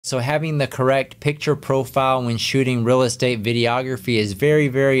So having the correct picture profile when shooting real estate videography is very,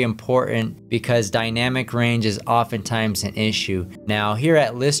 very important because dynamic range is oftentimes an issue. Now here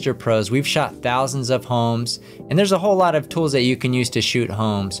at Lister Pros, we've shot thousands of homes, and there's a whole lot of tools that you can use to shoot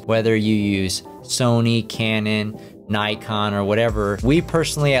homes, whether you use Sony, Canon, Nikon, or whatever. We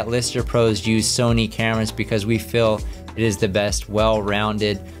personally at Lister Pros use Sony cameras because we feel it is the best,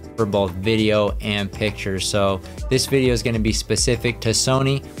 well-rounded for both video and pictures. So this video is going to be specific to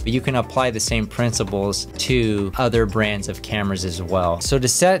Sony, but you can apply the same principles to other brands of cameras as well. So to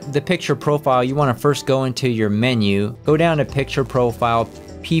set the picture profile, you want to first go into your menu, go down to picture profile.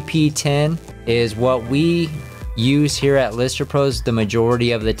 PP10 is what we use here at Lister Pros the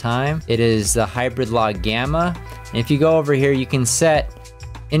majority of the time. It is the hybrid log gamma. And if you go over here, you can set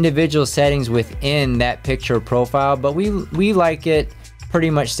individual settings within that picture profile, but we like it pretty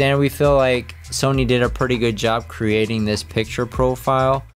much standard. We feel like Sony did a pretty good job creating this picture profile.